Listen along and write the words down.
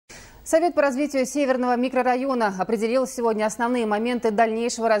Совет по развитию Северного микрорайона определил сегодня основные моменты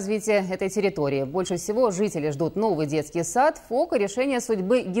дальнейшего развития этой территории. Больше всего жители ждут новый детский сад, ФОК и решение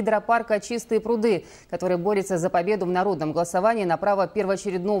судьбы гидропарка «Чистые пруды», который борется за победу в народном голосовании на право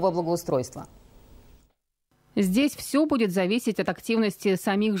первоочередного благоустройства. Здесь все будет зависеть от активности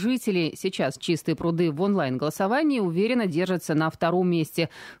самих жителей. Сейчас «Чистые пруды» в онлайн-голосовании уверенно держатся на втором месте.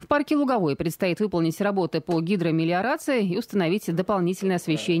 В парке Луговой предстоит выполнить работы по гидромелиорации и установить дополнительное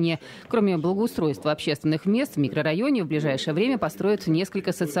освещение. Кроме благоустройства общественных мест, в микрорайоне в ближайшее время построят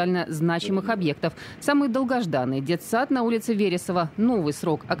несколько социально значимых объектов. Самый долгожданный – детсад на улице Вересова. Новый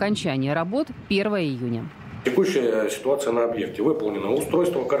срок окончания работ – 1 июня. Текущая ситуация на объекте. Выполнено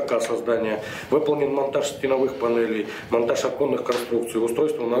устройство каркаса здания, выполнен монтаж стеновых панелей, монтаж оконных конструкций,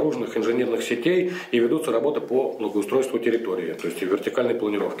 устройство наружных инженерных сетей и ведутся работы по благоустройству территории, то есть вертикальной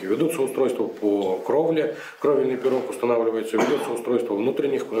планировки. Ведутся устройства по кровле, кровельный пирог устанавливается, ведутся устройство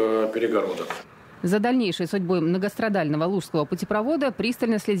внутренних перегородок. За дальнейшей судьбой многострадального лужского путепровода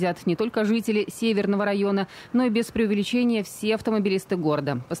пристально следят не только жители Северного района, но и без преувеличения все автомобилисты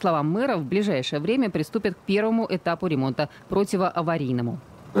города. По словам мэра, в ближайшее время приступят к первому этапу ремонта – противоаварийному.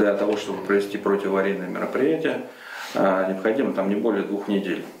 Для того, чтобы провести противоаварийное мероприятие, необходимо там не более 2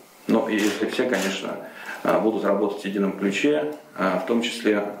 недель. Но и если все, конечно, будут работать в едином ключе, в том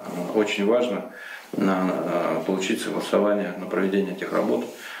числе очень важно получить согласование на проведение этих работ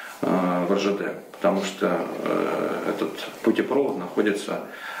в РЖД, потому что этот путепровод находится,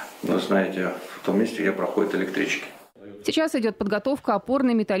 вы знаете, в том месте, где проходят электрички. Сейчас идет подготовка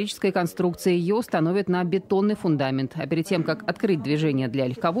опорной металлической конструкции. Ее установят на бетонный фундамент. А перед тем, как открыть движение для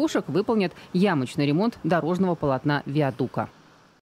легковушек, выполнят ямочный ремонт дорожного полотна виадука.